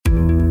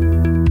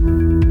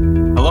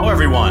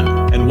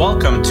everyone, and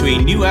welcome to a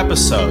new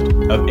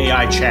episode of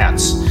AI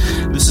Chats.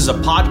 This is a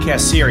podcast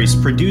series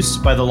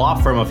produced by the law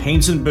firm of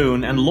Haynes &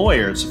 Boone and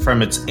lawyers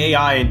from its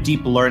AI and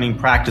Deep Learning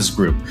practice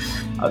group.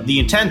 The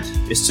intent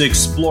is to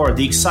explore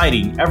the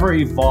exciting,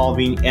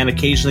 ever-evolving, and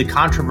occasionally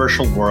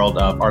controversial world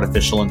of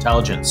artificial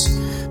intelligence.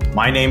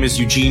 My name is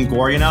Eugene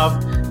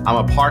Goryanov.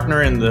 I'm a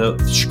partner in the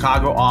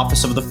Chicago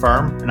office of the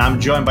firm, and I'm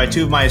joined by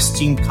two of my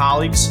esteemed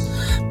colleagues,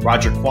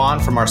 Roger Kwon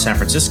from our San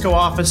Francisco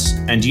office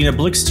and Dina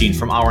Blickstein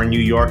from our New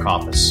York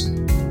office.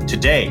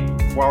 Today,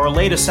 for our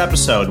latest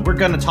episode, we're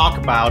going to talk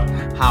about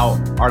how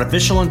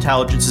artificial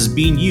intelligence is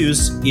being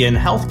used in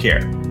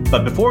healthcare.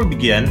 But before we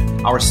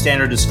begin, our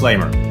standard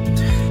disclaimer.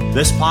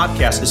 This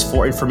podcast is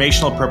for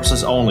informational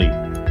purposes only.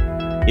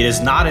 It is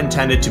not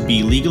intended to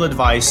be legal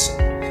advice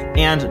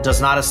and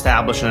does not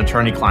establish an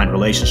attorney-client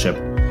relationship.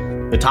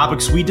 The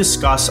topics we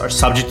discuss are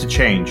subject to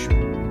change.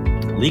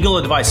 Legal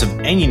advice of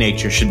any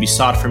nature should be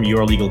sought from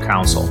your legal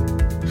counsel.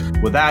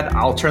 With that,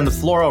 I'll turn the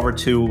floor over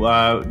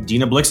to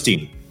Dina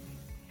Blickstein.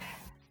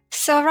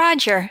 So,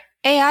 Roger,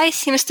 AI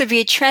seems to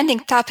be a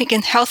trending topic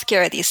in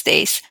healthcare these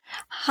days.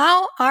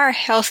 How are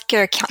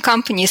healthcare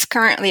companies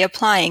currently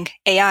applying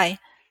AI?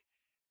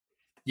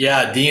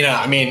 Yeah, Dina,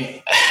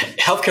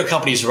 healthcare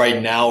companies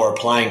right now are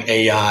applying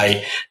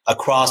AI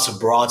across a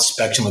broad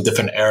spectrum of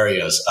different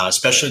areas,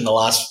 especially in the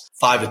last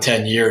 5 to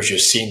 10 years. You're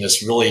seeing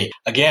this really,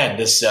 again,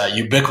 this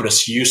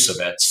ubiquitous use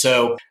of it.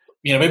 So,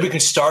 maybe we can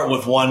start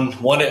with one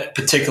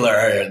particular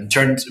area in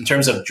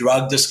terms of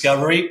drug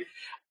discovery.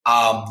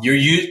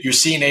 You're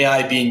seeing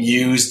AI being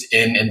used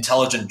in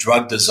intelligent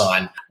drug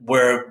design,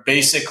 where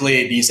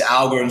basically these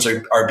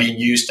algorithms are being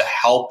used to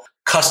help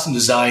custom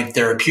design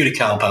therapeutic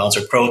compounds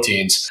or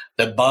proteins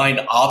that bind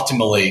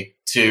optimally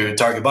to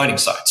target binding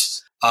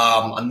sites.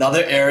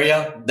 Another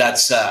area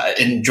that's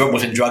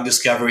within drug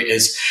discovery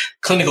is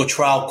clinical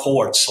trial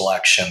cohort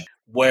selection,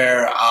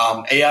 where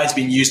AI is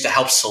being used to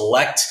help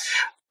select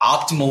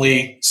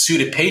optimally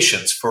suited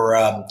patients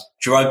for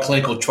drug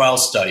clinical trial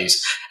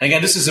studies. And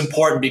again, this is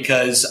important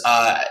because,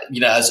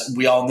 as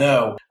we all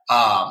know,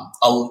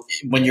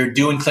 when you're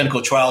doing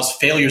clinical trials,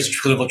 failures of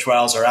clinical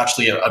trials are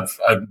actually a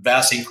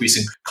vast increase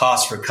in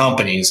cost for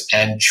companies,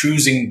 and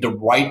choosing the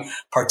right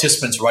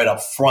participants right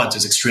up front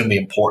is extremely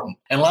important.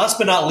 And last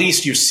but not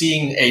least, you're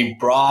seeing a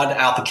broad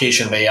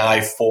application of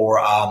AI for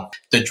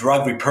the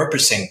drug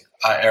repurposing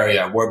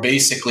area, where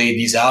basically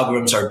these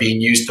algorithms are being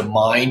used to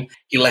mine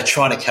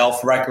electronic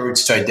health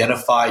records to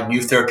identify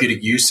new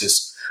therapeutic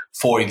uses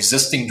for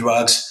existing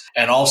drugs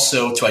and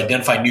also to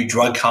identify new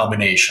drug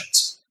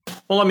combinations.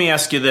 Well, let me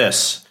ask you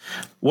this.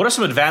 What are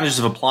some advantages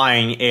of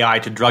applying AI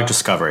to drug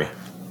discovery?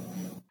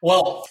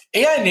 Well,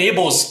 AI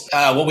enables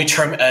what we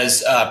term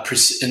as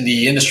in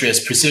the industry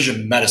as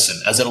precision medicine,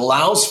 as it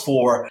allows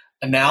for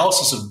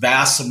analysis of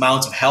vast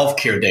amounts of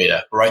healthcare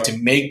data, right, to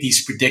make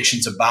these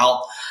predictions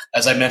about,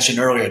 as I mentioned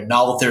earlier,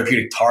 novel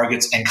therapeutic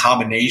targets and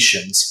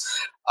combinations,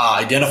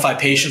 identify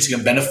patients who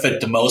can benefit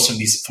the most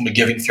from a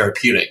given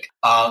therapeutic.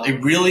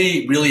 It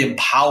really, really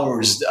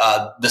empowers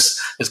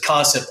this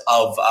concept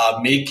of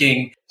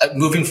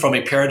moving from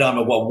a paradigm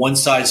of what one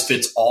size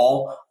fits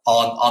all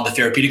on the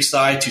therapeutic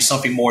side to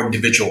something more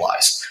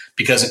individualized,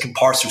 because it can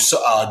parse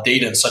through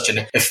data in such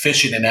an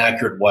efficient and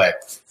accurate way.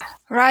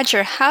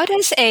 Roger, how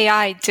does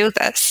AI do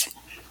this?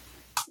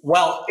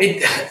 Well,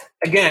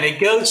 it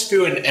goes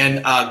through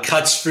and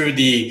cuts through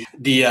the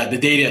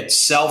data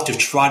itself to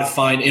try to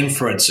find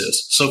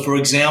inferences. So, for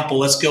example,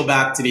 let's go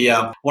back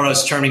to what I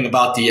was terming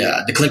about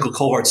the clinical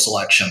cohort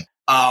selection.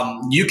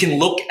 You can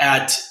look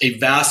at a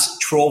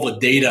vast trove of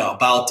data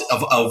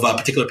of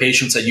particular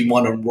patients that you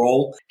want to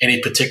enroll in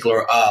a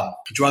particular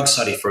drug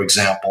study, for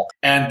example.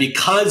 And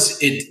because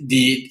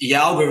the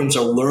algorithms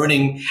are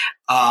learning,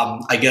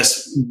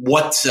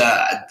 what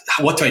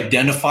to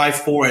identify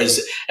for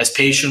as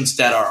patients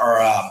that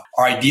are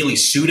ideally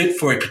suited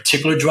for a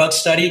particular drug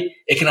study,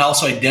 it can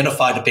also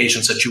identify the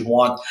patients that you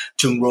want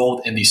to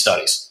enroll in these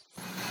studies.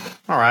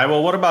 All right.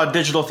 Well, what about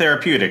digital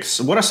therapeutics?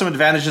 What are some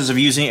advantages of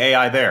using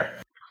AI there?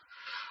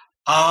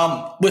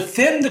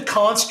 Within the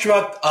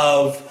construct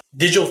of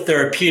digital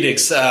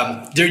therapeutics,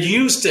 they're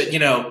used,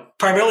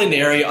 primarily in the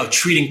area of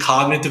treating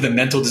cognitive and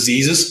mental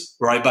diseases,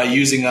 right? By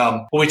using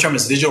what we term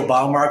as digital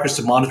biomarkers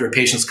to monitor a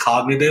patient's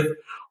cognitive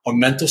or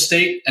mental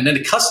state, and then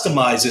these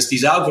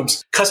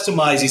algorithms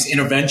customize these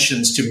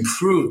interventions to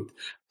improve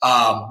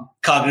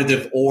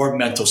cognitive or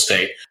mental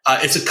state.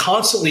 It's a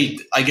constantly,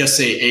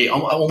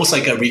 almost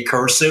like a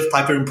recursive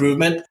type of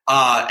improvement.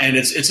 And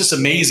it's just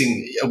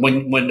amazing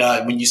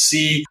when you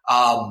see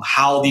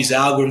how these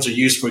algorithms are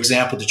used, for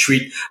example, to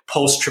treat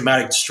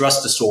post-traumatic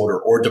stress disorder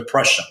or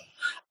depression.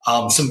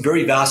 Some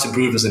very vast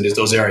improvements in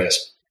those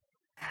areas.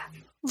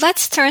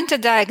 Let's turn to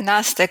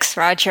diagnostics,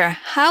 Roger.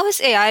 How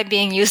is AI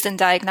being used in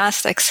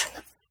diagnostics?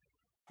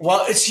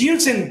 Well, it's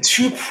used in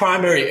two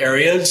primary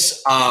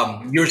areas.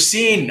 You're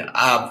seeing,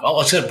 I'm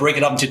just going to break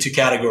it up into two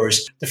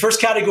categories. The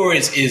first category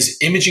is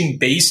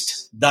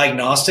imaging-based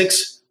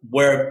diagnostics,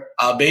 where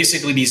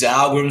basically these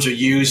algorithms are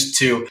used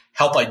to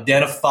help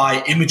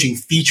identify imaging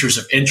features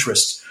of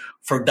interest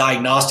for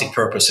diagnostic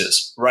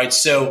purposes, right?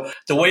 So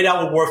the way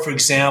that would work, for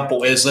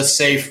example, is let's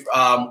say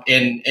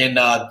in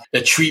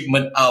the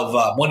treatment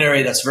of one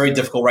area that's very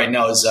difficult right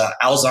now is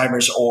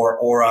Alzheimer's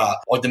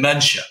or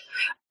dementia.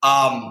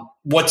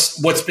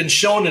 What's been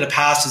shown in the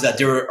past is that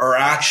there are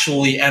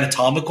actually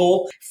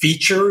anatomical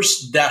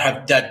features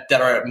that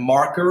are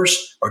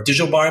markers or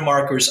digital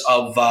biomarkers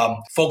of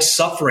folks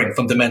suffering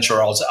from dementia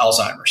or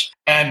Alzheimer's.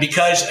 And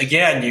because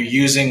again you're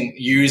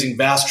using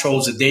vast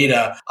troves of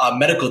data,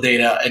 medical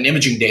data and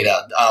imaging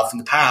data from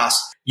the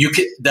past,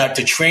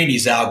 to train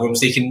these algorithms,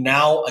 they can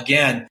now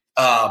again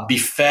be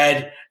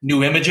fed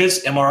new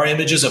images, MRI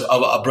images of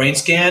a brain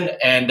scan,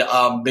 and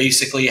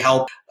basically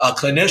help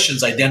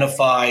clinicians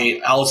identify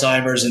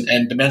Alzheimer's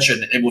and dementia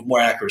with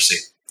more accuracy.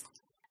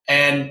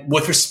 And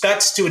with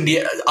respects to in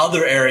the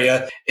other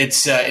area,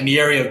 it's in the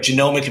area of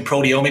genomic and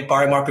proteomic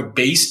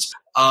biomarker-based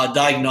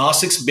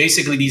diagnostics.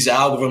 Basically, these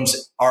algorithms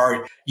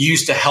are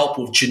used to help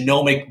with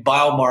genomic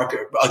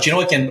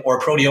or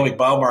proteomic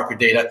biomarker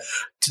data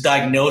to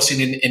diagnose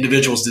an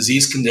individual's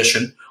disease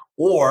condition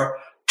or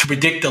to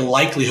predict the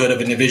likelihood of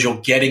an individual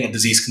getting a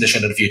disease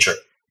condition in the future.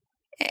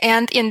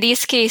 And in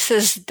these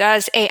cases,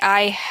 does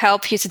AI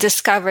help you to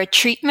discover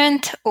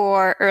treatment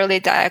or early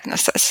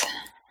diagnosis?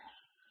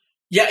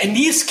 Yeah, in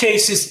these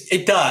cases,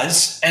 it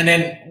does. And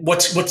then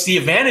what's the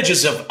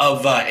advantages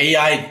of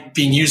AI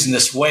being used in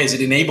this way is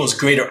it enables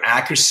greater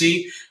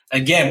accuracy,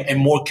 again, and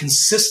more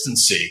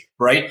consistency,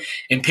 right,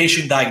 in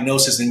patient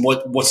diagnosis and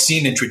what's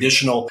seen in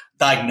traditional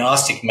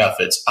diagnostic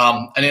methods.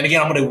 And then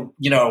again, I'm going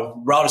to,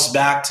 route us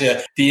back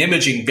to the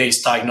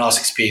imaging-based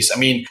diagnostics piece. I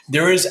mean,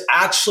 there has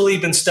actually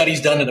been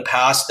studies done in the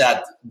past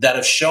that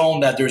have shown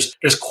that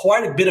there's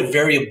quite a bit of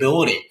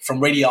variability from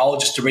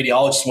radiologist to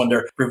radiologist when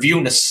they're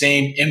reviewing the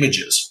same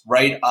images,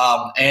 right?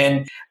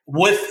 And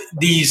with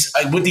these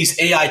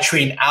AI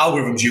trained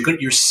algorithms,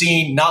 you're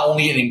seeing not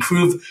only an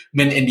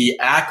improvement in the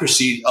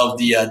accuracy of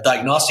the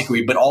diagnostic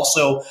read, but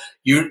also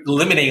you're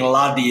eliminating a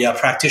lot of the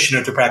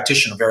practitioner to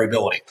practitioner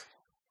variability.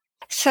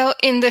 So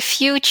in the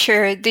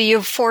future, do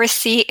you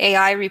foresee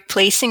AI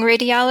replacing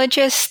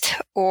radiologists,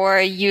 or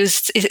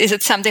is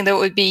it something that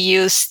would be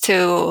used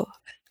to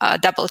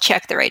double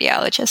check the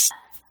radiologist?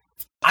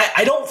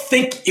 I don't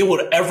think it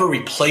would ever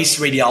replace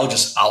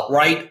radiologists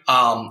outright.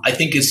 I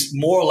think it's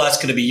more or less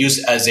going to be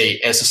used as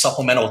a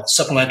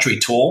supplementary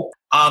tool.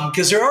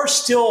 Because there are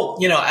still,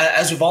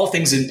 as with all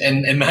things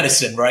in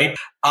medicine, right?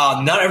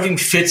 Not everything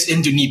fits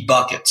into neat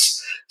buckets.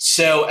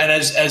 So, and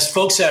as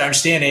folks that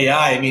understand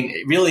AI, I mean,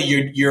 really,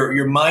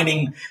 you're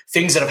mining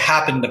things that have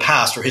happened in the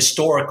past or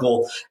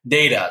historical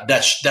data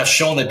that's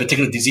shown a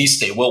particular disease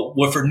state. Well,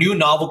 for new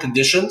novel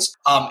conditions,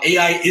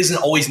 AI isn't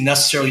always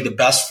necessarily the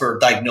best for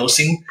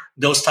diagnosing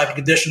those type of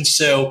conditions.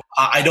 So,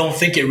 I don't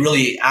think it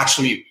really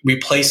actually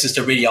replaces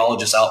the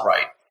radiologist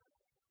outright.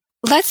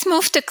 Let's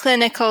move to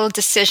clinical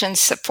decision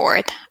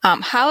support.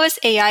 How is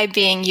AI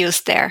being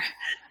used there?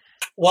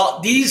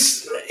 Well,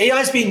 AI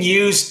is being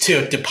used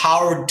to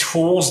power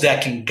tools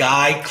that can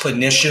guide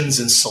clinicians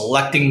in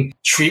selecting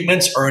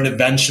treatments or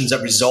interventions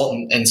that result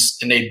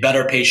in a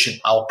better patient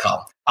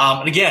outcome.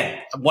 And again,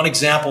 one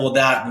example of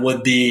that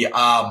would be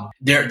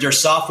their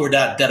software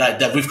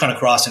that we've come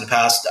across in the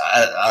past,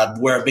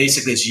 where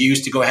basically it's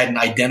used to go ahead and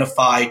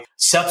identify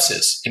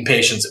sepsis in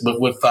patients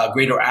with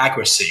greater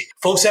accuracy.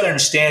 Folks that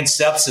understand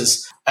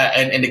sepsis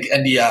and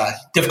the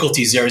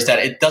difficulties there is that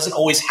it doesn't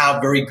always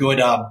have very good,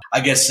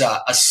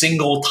 a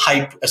single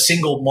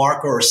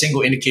marker or a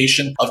single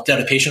indication of that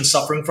a patient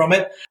suffering from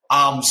it.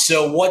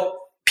 So what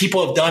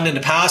people have done in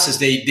the past is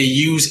they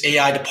use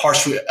AI to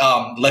parse through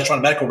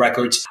electronic medical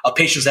records of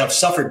patients that have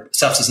suffered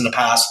sepsis in the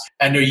past,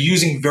 and they're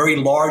using very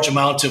large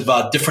amounts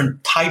of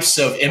different types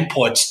of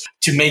inputs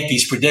to make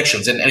these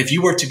predictions. And if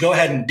you were to go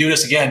ahead and do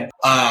this again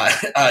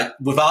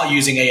without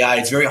using AI,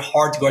 it's very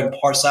hard to go ahead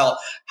and parse out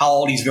how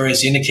all these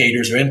various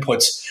indicators or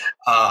inputs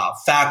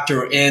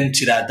factor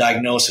into that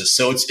diagnosis.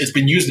 So it's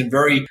been used in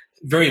very,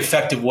 very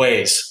effective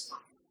ways.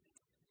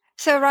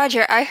 So,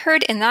 Roger, I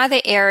heard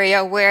another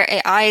area where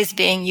AI is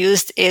being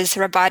used is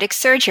robotic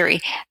surgery.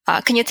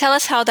 Can you tell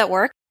us how that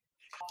works?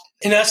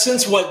 In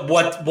essence,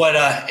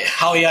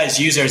 how AI is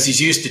used there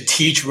is used to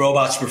teach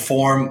robots to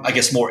perform,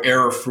 more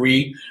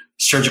error-free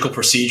surgical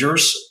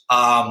procedures.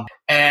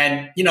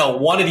 And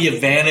one of the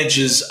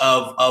advantages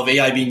of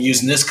AI being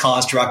used in this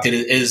construct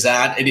is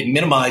that it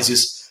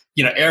minimizes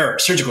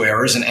surgical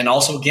errors. And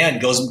also, again,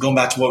 going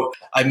back to what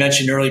I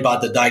mentioned earlier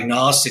about the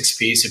diagnostics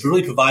piece, it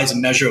really provides a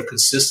measure of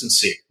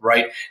consistency,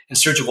 right, in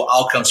surgical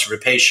outcomes for the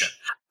patient.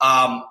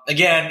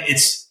 Again,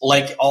 it's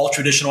like all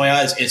traditional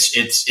AIs,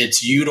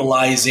 it's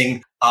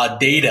utilizing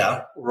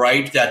data,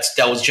 right, that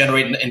was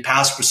generated in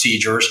past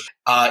procedures,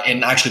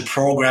 and actually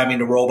programming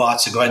the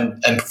robots to go ahead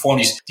and perform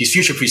these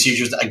future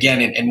procedures,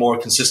 again, in more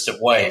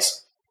consistent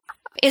ways.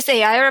 Is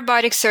AI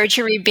robotic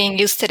surgery being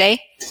used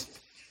today?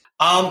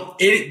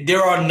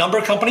 There are a number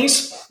of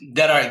companies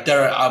that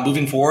are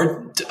moving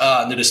forward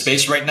into the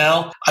space right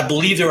now. I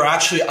believe there are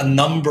actually a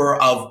number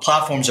of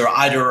platforms that are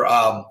either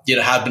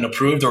have been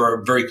approved or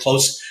are very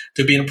close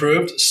to being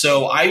approved.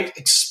 So I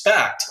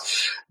expect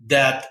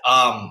that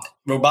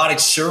robotic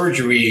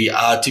surgery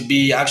to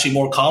be actually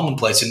more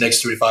commonplace in the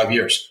next 3 to 5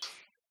 years.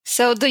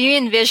 So do you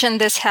envision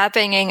this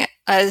happening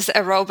as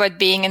a robot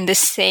being in the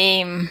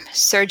same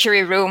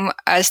surgery room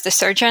as the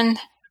surgeon?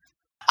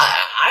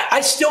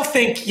 I still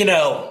think,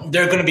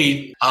 there are going to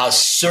be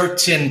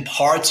certain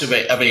parts of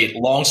a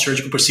long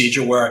surgical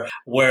procedure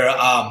where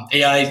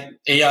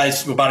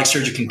AI's robotic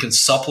surgery can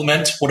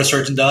supplement what a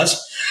surgeon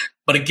does.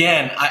 But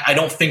again, I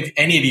don't think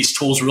any of these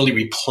tools really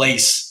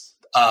replace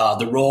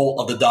the role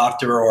of the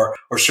doctor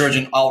or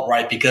surgeon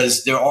outright,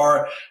 because there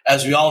are,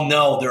 as we all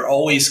know, there are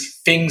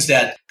always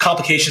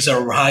complications that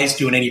arise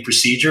during any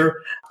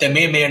procedure that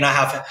may or may not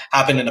have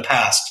happened in the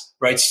past.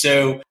 Right.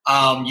 So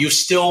you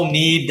still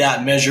need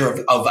that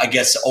measure of I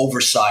guess,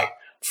 oversight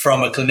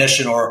from a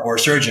clinician or a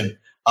surgeon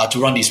to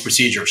run these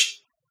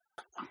procedures.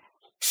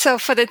 So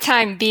for the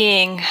time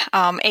being,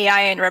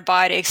 AI and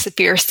robotics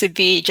appears to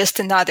be just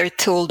another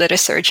tool that a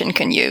surgeon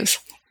can use.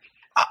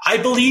 I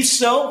believe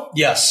so.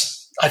 Yes.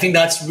 I think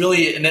that's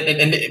really,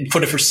 and for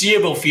the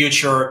foreseeable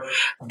future,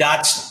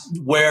 that's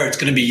where it's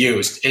going to be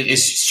used. It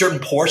is certain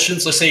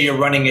portions. Let's say you're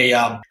running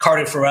a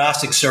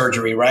cardiothoracic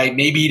surgery, right?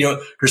 Maybe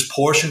there's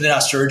portions of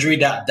that surgery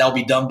that'll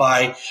be done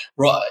by,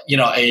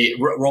 a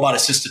robot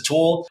assisted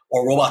tool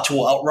or robot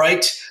tool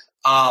outright,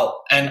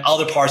 and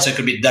other parts that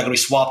could be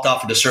swapped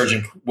off for the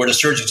surgeon, where the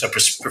surgeons have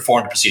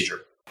performed the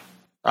procedure.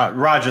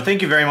 Roger,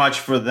 thank you very much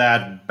for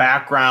that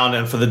background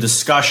and for the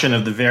discussion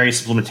of the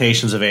various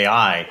implementations of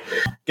AI. I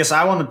guess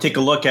I want to take a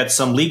look at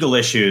some legal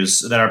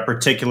issues that are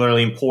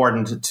particularly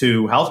important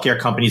to healthcare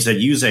companies that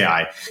use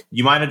AI.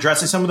 You mind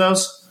addressing some of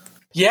those?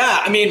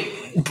 Yeah, I mean,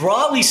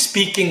 broadly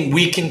speaking,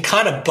 we can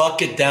kind of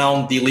bucket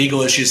down the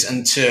legal issues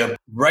into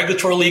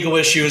regulatory legal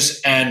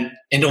issues and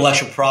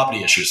intellectual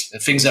property issues,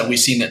 and things that we've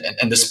seen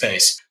in the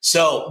space.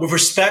 So with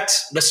respect,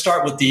 let's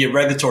start with the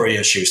regulatory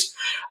issues.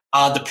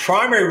 The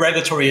primary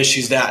regulatory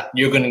issues that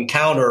you're going to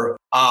encounter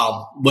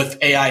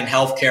with AI in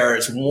healthcare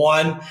is,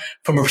 one,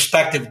 from a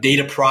perspective of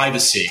data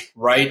privacy,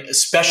 right?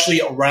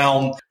 Especially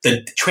around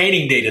the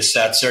training data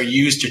sets that are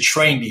used to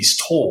train these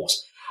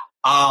tools.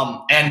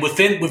 And with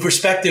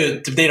respect to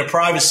data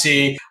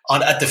privacy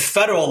at the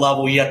federal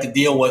level, you have to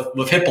deal with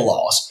HIPAA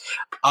laws.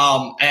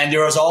 And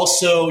there is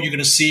also, you're going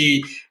to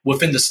see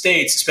within the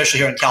states, especially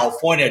here in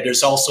California,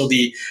 there's also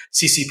the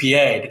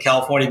CCPA, the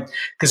California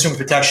Consumer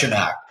Protection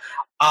Act.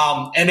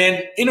 And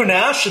then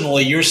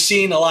internationally, you're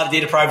seeing a lot of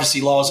data privacy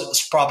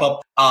laws prop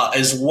up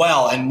as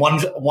well. And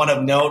one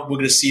of note we're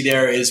going to see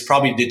there is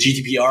probably the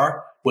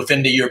GDPR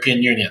within the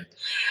European Union.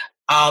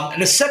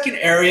 And the second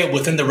area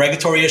within the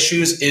regulatory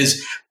issues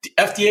is the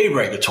FDA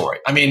regulatory.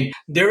 I mean,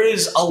 there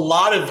is a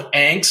lot of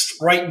angst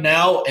right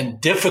now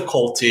and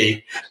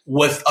difficulty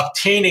with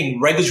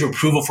obtaining regulatory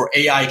approval for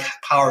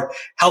AI-powered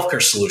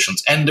healthcare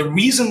solutions. And the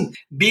reason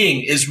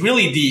being is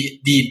really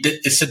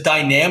it's the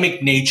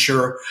dynamic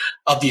nature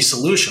of these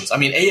solutions. I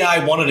mean,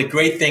 AI, one of the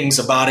great things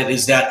about it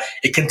is that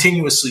it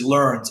continuously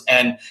learns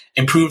and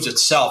improves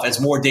itself as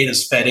more data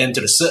is fed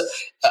into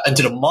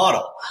the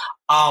model.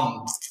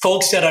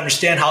 Folks that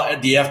understand how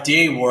the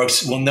FDA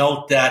works will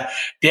note that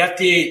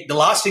the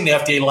last thing the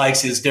FDA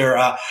likes is their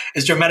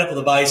medical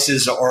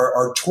devices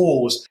or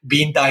tools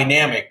being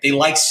dynamic. They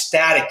like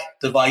static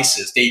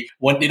devices. They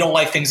don't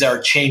like things that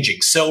are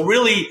changing. So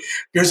really,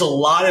 there's a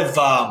lot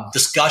of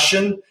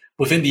discussion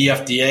within the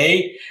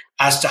FDA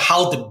as to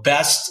how to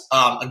best,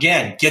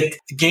 gain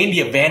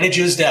the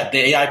advantages that the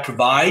AI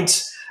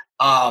provides,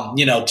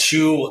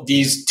 to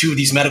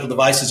these medical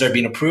devices that are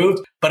being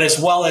approved, but as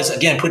well as,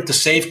 again, put the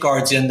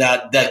safeguards in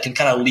that can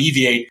kind of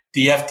alleviate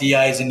the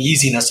FDI's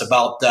uneasiness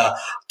about the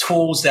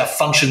tools that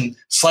function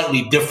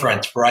slightly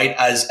different, right,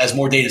 as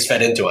more data is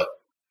fed into it.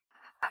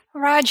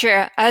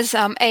 Roger, as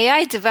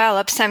AI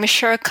develops, I'm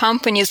sure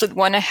companies would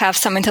want to have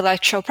some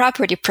intellectual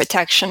property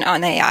protection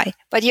on AI.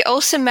 But you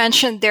also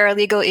mentioned there are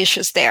legal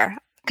issues there.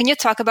 Can you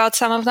talk about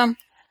some of them?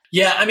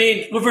 Yeah, I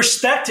mean, with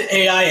respect to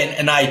AI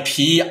and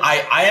IP,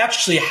 I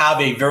actually have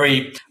a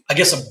very, I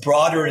guess, a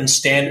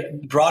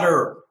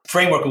broader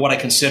framework of what I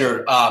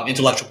consider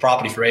intellectual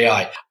property for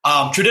AI.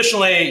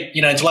 Traditionally,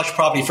 intellectual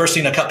property, first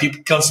thing that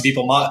comes to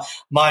people's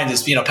mind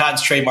is,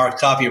 patents,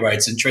 trademarks,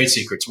 copyrights, and trade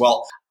secrets.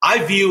 Well,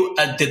 I view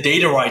the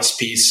data rights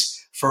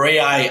piece for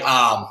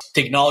AI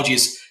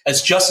technologies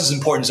as just as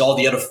important as all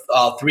the other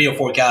 3 or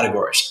 4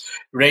 categories.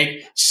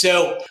 Right.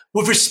 So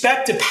with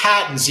respect to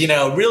patents,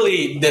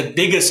 really the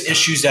biggest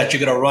issues that you're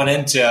going to run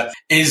into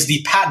is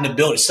the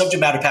patentability, subject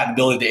matter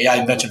patentability of the AI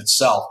invention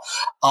itself.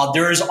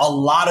 There's a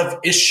lot of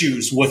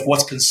issues with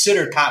what's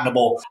considered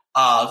patentable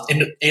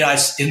in AI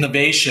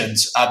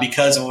innovations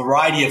because of a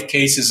variety of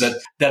cases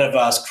that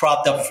have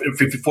cropped up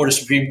before the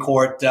Supreme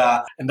Court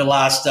in the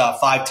last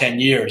 5-10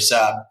 years.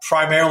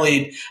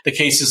 Primarily the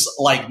cases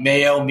like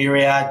Mayo,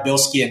 Myriad,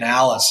 Bilski, and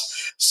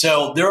Alice.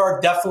 So there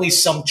are definitely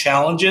some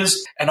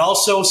challenges, and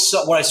also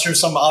what I see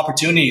some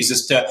opportunities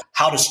as to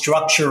how to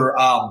structure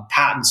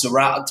patents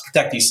around to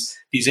protect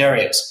these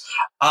areas.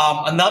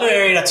 Another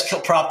area that's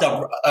cropped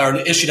up, or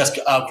an issue that's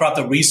cropped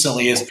up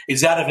recently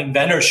is that of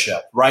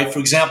inventorship, right? For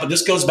example,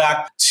 this goes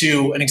back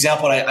to an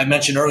example I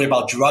mentioned earlier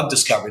about drug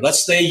discovery.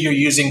 Let's say you're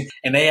using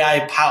an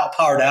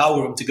AI-powered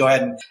algorithm to go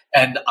ahead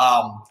and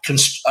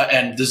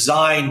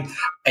design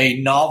a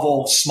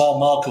novel small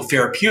molecule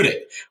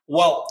therapeutic.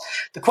 Well,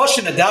 the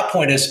question at that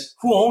point is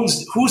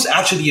who's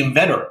actually the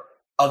inventor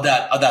of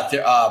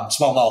that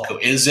small molecule?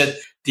 Is it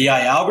the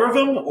AI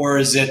algorithm, or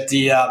is it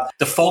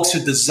the folks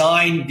who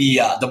designed the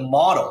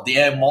model, the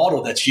AI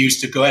model that's used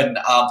to go ahead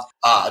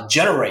and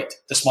generate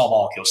the small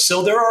molecules?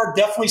 So there are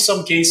definitely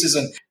some cases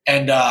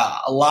and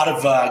a lot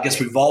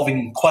of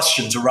revolving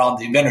questions around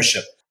the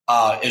inventorship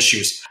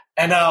issues.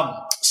 And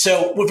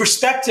so with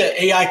respect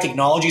to AI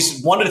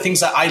technologies, one of the things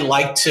that I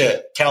like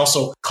to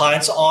counsel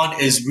clients on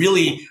is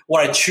really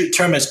what I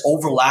term as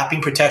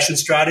overlapping protection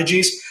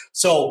strategies.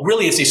 So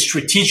really it's a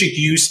strategic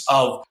use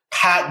of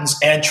patents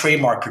and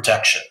trademark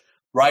protection,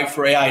 right,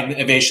 for AI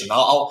innovation.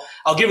 I'll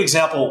give an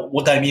example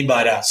what I mean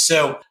by that.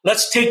 So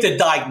let's take the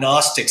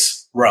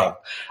diagnostics realm.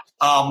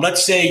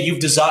 Let's say you've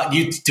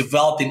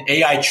developed an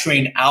AI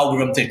trained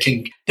algorithm that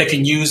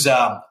can use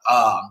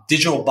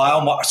digital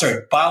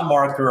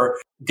biomarker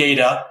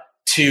data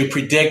to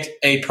predict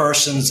a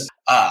person's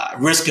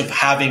risk of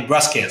having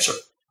breast cancer,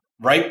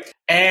 right?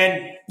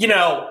 And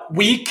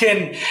we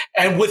can,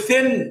 and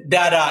within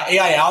that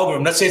AI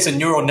algorithm, let's say it's a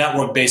neural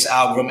network based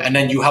algorithm, and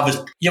then you have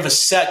a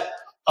set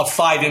of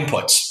 5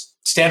 inputs,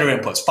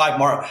 standard inputs,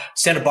 5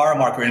 standard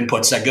biomarker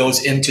inputs that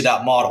goes into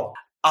that model.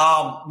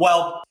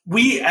 Well,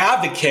 we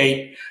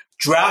advocate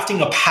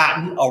drafting a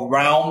patent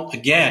around,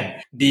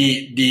 again,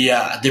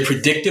 the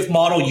predictive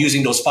model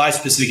using those 5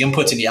 specific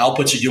inputs and the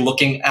outputs that you're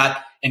looking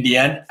at in the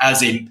end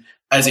as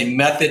a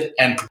method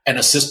and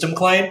a system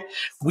claim.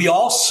 We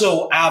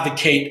also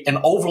advocate an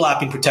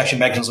overlapping protection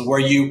mechanism where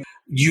you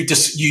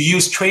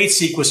use trade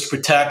secrets to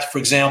protect, for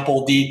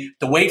example, the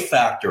weight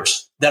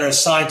factors that are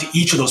assigned to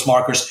each of those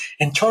markers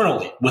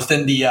internally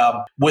within the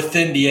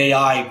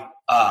AI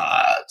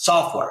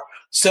software.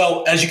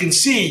 So as you can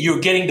see, you're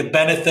getting the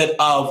benefit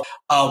of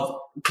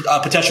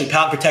potentially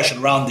patent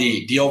protection around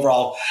the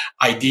overall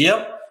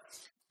idea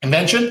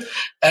invention,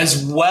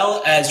 as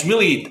well as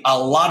really a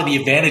lot of the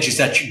advantages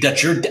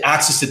that your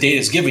access to data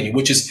is giving you,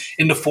 which is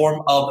in the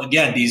form of,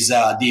 again, these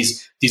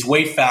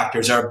weight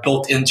factors are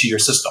built into your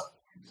system.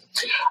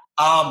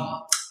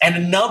 And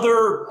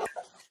another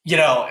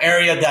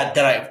area that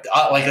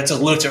I like I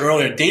alluded to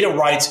earlier, data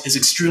rights is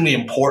extremely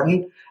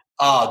important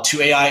to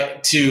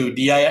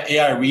the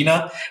AI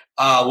arena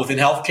within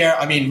healthcare.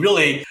 I mean,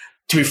 really,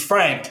 to be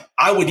frank,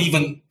 I would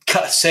even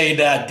say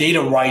that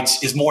data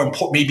rights is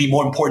maybe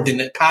more important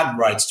than patent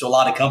rights to a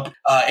lot of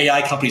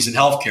AI companies in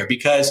healthcare,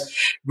 because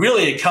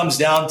really it comes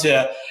down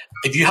to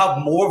if you have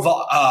more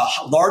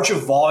larger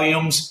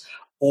volumes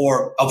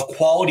or of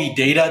quality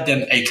data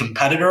than a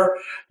competitor,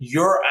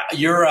 your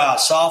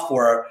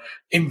software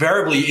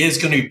invariably is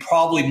going to be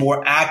probably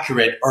more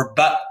accurate or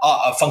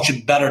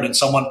function better than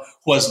someone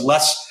who has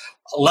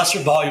lesser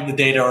volume of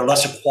data or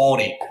lesser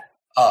quality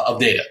of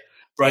data,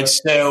 right?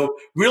 So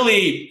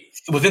really,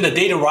 within the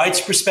data rights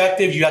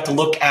perspective, you have to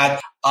look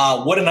at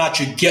whether or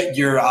not you get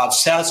your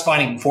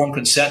satisfying informed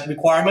consent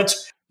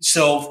requirements.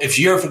 So if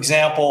you're, for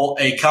example,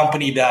 a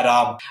company that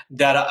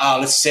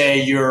let's say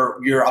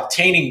you're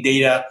obtaining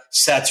data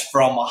sets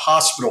from a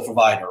hospital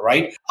provider,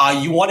 right?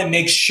 You want to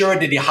make sure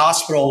that the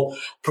hospital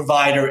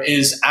provider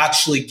is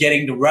actually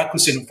getting the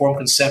requisite informed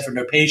consent from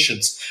their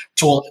patients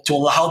to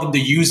allow them to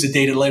use the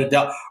data later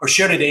down or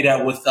share the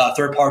data with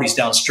third parties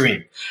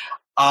downstream.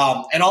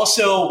 And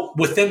also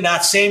within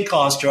that same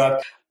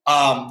construct,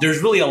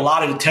 there's really a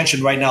lot of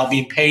attention right now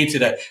being paid to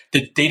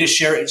the data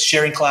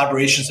sharing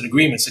collaborations and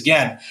agreements.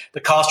 Again, the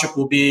construct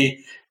will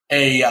be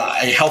a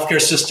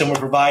healthcare system or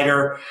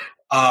provider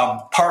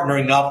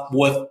partnering up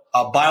with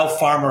a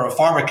biopharma or a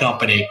pharma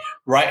company,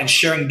 right, and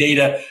sharing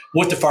data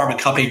with the pharma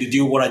company to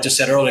do what I just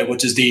said earlier,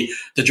 which is the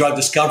drug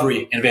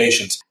discovery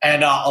innovations.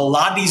 And a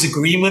lot of these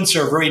agreements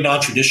are very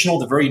non-traditional;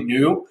 they're very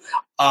new,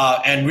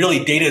 and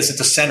really data is at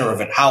the center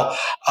of it.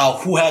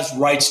 Who has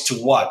rights to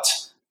what?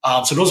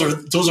 So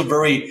those are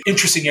very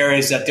interesting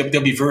areas that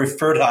they'll be very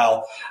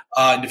fertile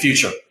in the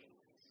future.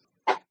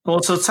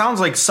 Well, so it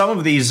sounds like some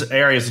of these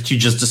areas that you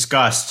just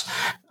discussed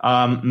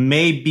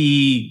may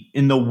be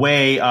in the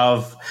way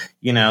of,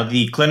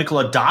 the clinical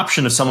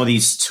adoption of some of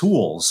these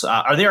tools.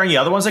 Are there any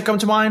other ones that come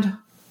to mind?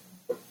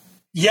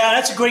 Yeah,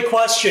 that's a great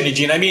question,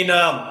 Eugene. I mean,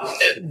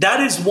 that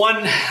is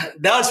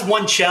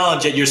one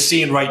challenge that you're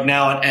seeing right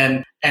now,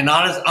 and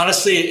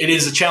honestly, it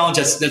is a challenge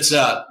that's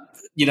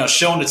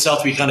shown itself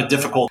to be kind of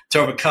difficult to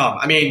overcome.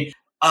 I mean,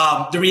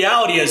 the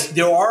reality is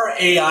there are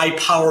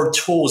AI-powered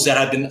tools that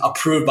have been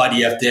approved by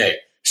the FDA,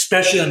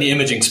 especially in the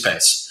imaging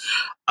space.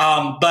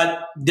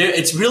 But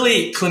it's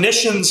really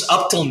clinicians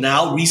up till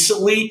now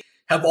recently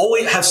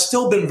have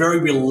still been very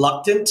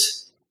reluctant,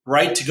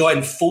 right, to go ahead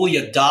and fully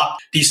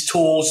adopt these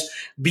tools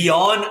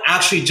beyond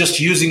actually just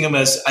using them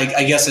as,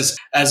 I guess,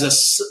 as a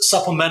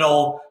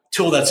supplemental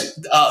tool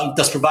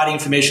that's providing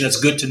information that's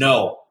good to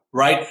know,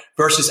 right,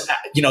 versus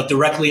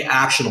directly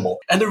actionable.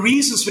 And the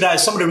reasons for that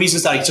is some of the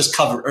reasons that I just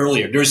covered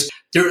earlier. There's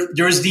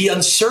the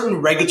uncertain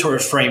regulatory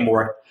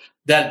framework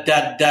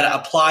that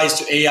applies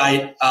to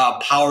AI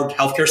powered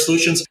healthcare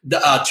solutions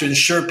to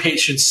ensure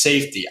patient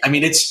safety. I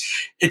mean, it's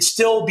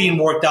still being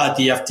worked out at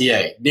the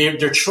FDA.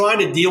 They're trying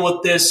to deal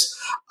with this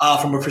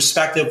from a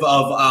perspective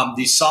of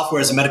the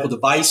software as a medical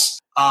device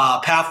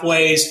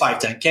pathways,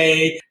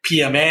 510K,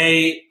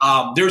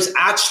 PMA. There's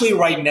actually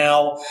right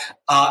now,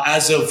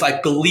 as of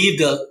I believe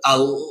the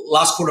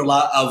last quarter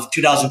of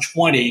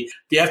 2020,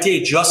 the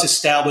FDA just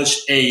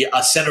established a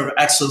Center of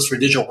Excellence for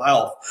Digital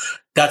Health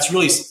that's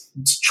really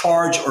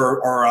charged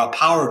or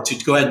powered to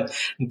go ahead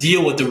and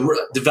deal with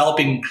the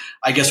developing,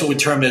 I guess what we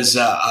term as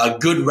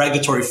good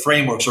regulatory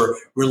frameworks or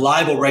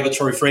reliable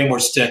regulatory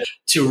frameworks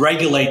to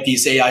regulate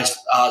these AI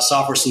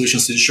software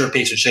solutions to ensure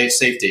patient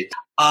safety.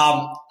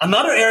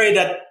 Another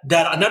area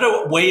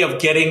another way of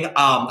getting,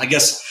 I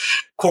guess,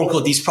 quote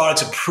unquote, these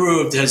products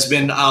approved has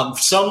been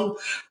some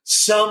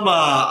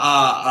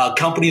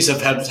companies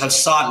have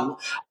sought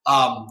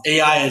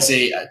AI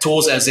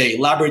tools as a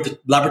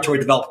laboratory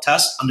developed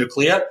test under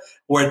CLIA,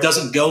 where it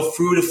doesn't go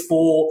through the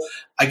full,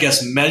 I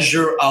guess,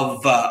 measure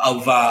of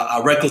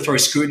regulatory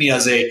scrutiny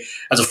as a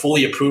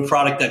fully approved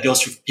product that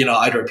goes through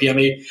either a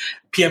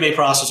PMA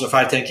process or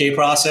 510K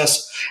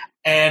process,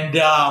 and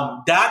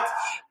that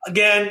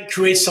again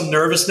creates some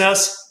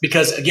nervousness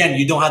because again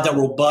you don't have that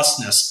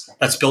robustness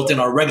that's built in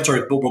our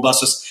regulatory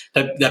robustness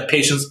that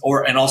patients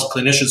and also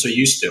clinicians are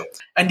used to.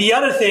 And the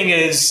other thing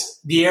is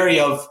the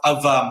area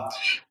of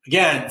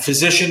again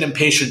physician and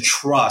patient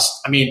trust.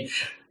 I mean,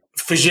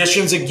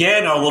 physicians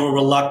again are a little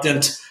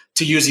reluctant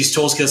to use these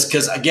tools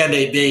because again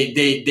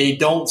they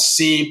don't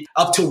see,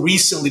 up till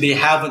recently they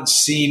haven't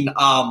seen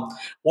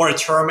what a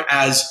term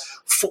as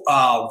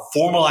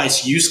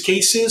formalized use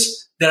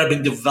cases that have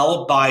been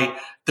developed by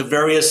the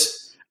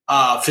various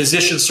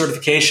physician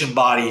certification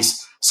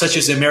bodies, such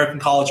as the American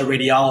College of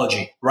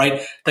Radiology,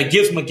 right? That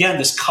gives them, again,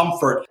 this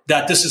comfort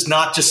that this is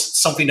not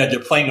just something that they're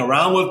playing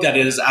around with, that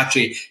it is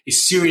actually a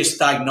serious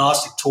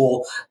diagnostic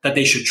tool that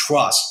they should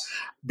trust.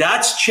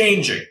 That's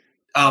changing.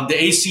 The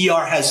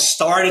ACR has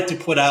started to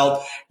put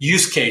out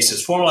use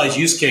cases, formalized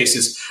use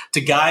cases to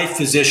guide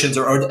physicians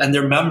and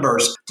their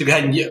members to go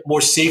ahead and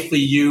more safely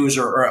use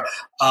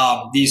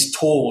these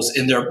tools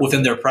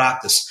within their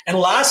practice. And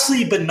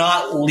lastly, but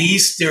not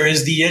least, there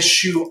is the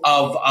issue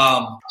of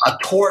a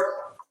tort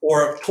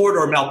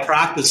or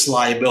malpractice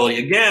liability.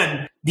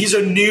 Again, these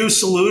are new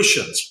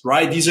solutions,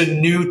 right? These are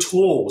new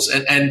tools,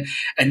 and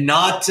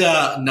not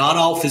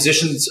all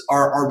physicians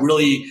are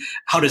really,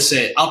 how to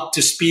say, up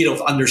to speed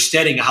of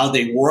understanding how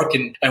they work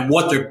and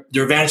what their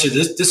advantages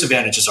and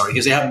disadvantages are,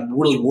 because they haven't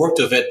really worked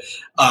with it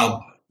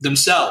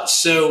themselves.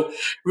 So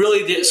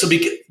really,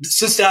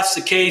 since that's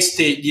the case,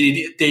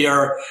 they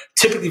are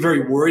typically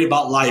very worried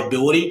about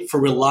liability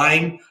for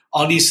relying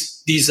on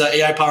these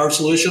AI-powered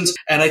solutions.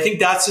 And I think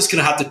that's just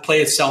going to have to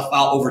play itself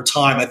out over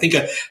time. I think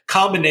a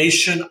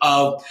combination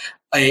of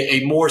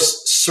a more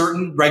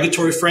certain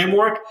regulatory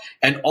framework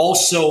and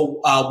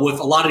also with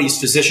a lot of these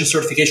physician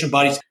certification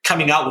bodies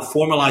coming out with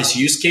formalized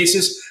use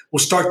cases will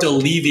start to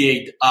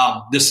alleviate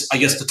this, I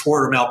guess, the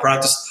tort or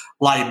malpractice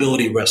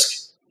liability risk.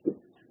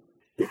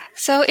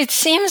 So it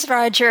seems,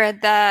 Roger,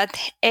 that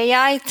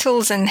AI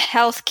tools in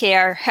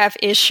healthcare have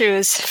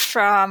issues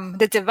from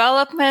the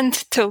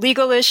development to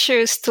legal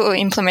issues to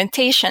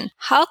implementation.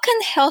 How can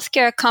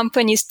healthcare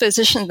companies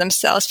position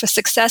themselves for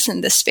success in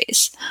this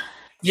space?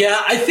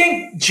 Yeah, I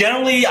think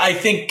generally,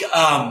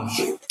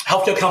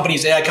 healthcare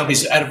companies, AI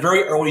companies at a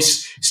very early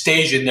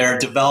stage in their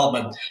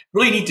development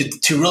really need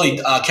to really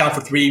account for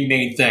three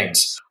main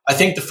things. I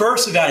think the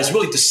first of that is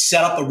really to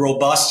set up a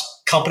robust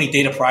company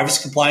data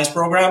privacy compliance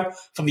program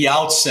from the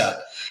outset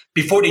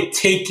before they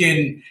take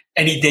in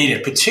any data,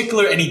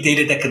 particularly any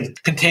data that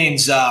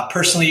contains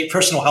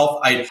personal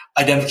health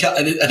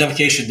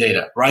identification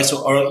data, right?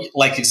 So, or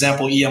like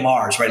example,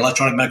 EMRs, right?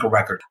 Electronic medical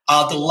record.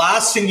 The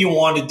last thing you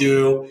want to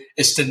do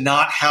is to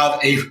not have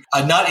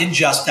not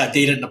ingest that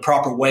data in the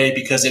proper way,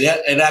 because it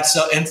adds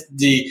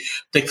the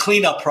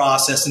cleanup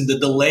process and the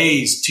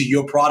delays to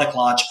your product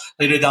launch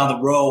later down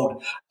the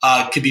road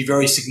could be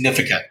very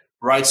significant.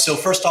 Right. So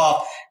first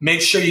off,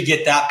 make sure you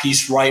get that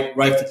piece right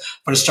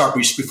from the start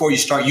before you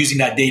start using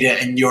that data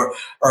in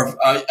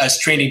as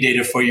training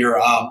data for your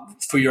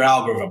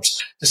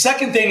algorithms. The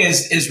second thing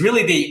is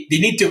really they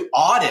need to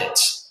audit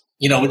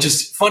which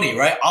is funny,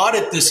 right?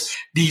 Audit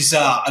these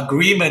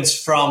agreements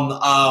from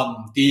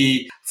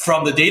the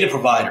data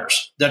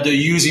providers that they're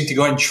using to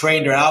go and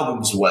train their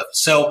algorithms with.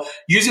 So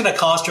using the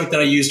construct that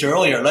I used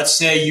earlier, let's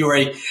say you're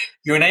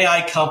an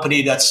AI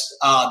company that's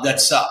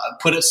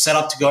set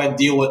up to go and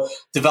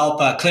develop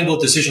a clinical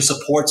decision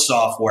support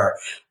software.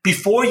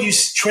 Before you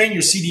train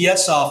your CDS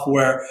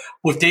software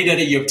with data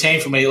that you obtain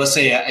from let's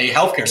say a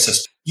healthcare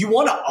system, you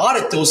want to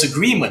audit those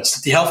agreements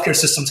that the healthcare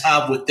systems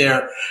have with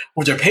their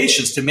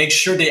patients to make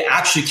sure they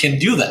actually can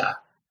do that,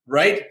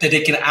 right? That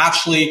they can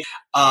actually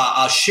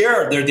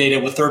share their data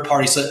with third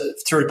parties.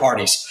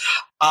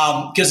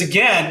 Because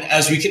again,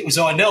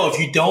 so I know if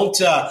you don't,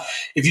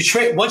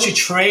 once you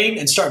train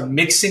and start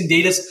mixing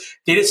data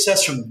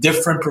sets from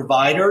different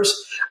providers,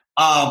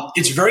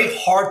 it's very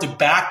hard to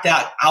back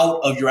that out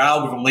of your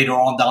algorithm later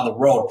on down the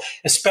road,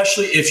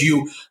 especially if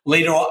you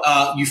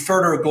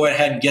further go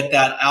ahead and get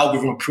that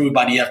algorithm approved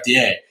by the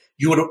FDA.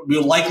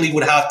 You likely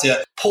would have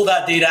to pull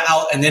that data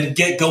out and then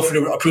go for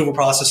the approval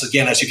process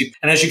again. As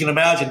you can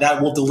imagine,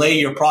 that will delay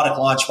your product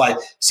launch by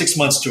 6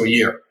 months to a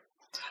year.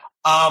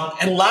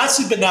 And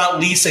lastly but not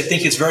least, I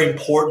think it's very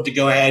important to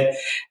go ahead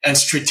and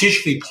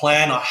strategically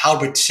plan on how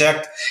to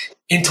protect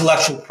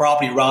intellectual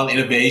property around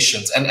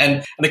innovations.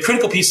 And the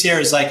critical piece here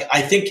is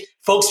I think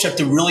folks have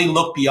to really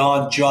look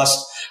beyond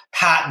just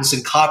patents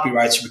and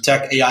copyrights to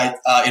protect AI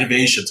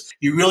innovations.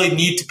 You really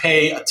need to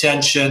pay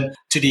attention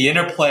to the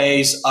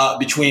interplays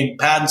between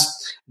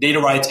patents, data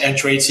rights, and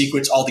trade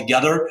secrets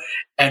altogether,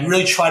 and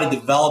really try to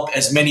develop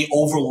as many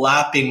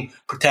overlapping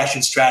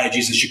protection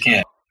strategies as you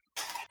can.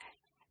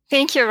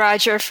 Thank you,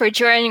 Roger, for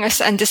joining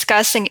us and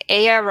discussing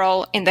AI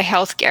role in the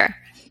healthcare.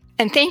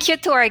 And thank you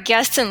to our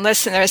guests and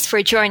listeners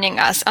for joining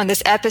us on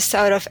this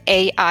episode of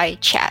AI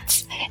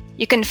Chats.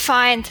 You can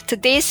find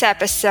today's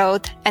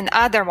episode and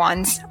other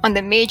ones on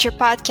the major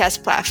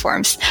podcast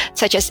platforms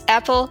such as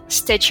Apple,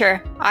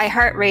 Stitcher,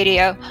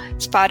 iHeartRadio,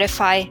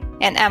 Spotify,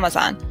 and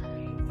Amazon.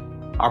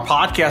 Our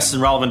podcasts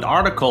and relevant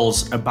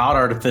articles about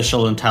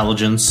artificial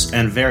intelligence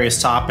and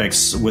various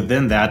topics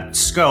within that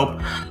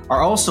scope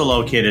are also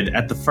located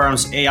at the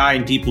firm's AI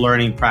and Deep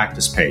Learning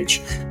practice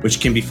page, which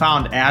can be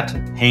found at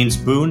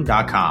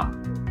haynesboone.com.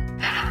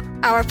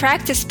 Our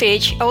practice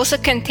page also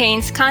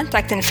contains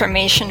contact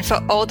information for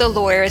all the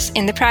lawyers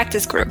in the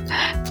practice group.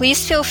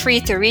 Please feel free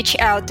to reach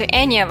out to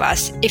any of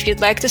us if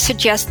you'd like to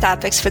suggest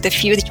topics for the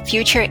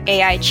future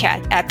AI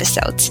Chat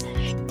episodes.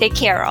 Take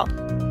care all.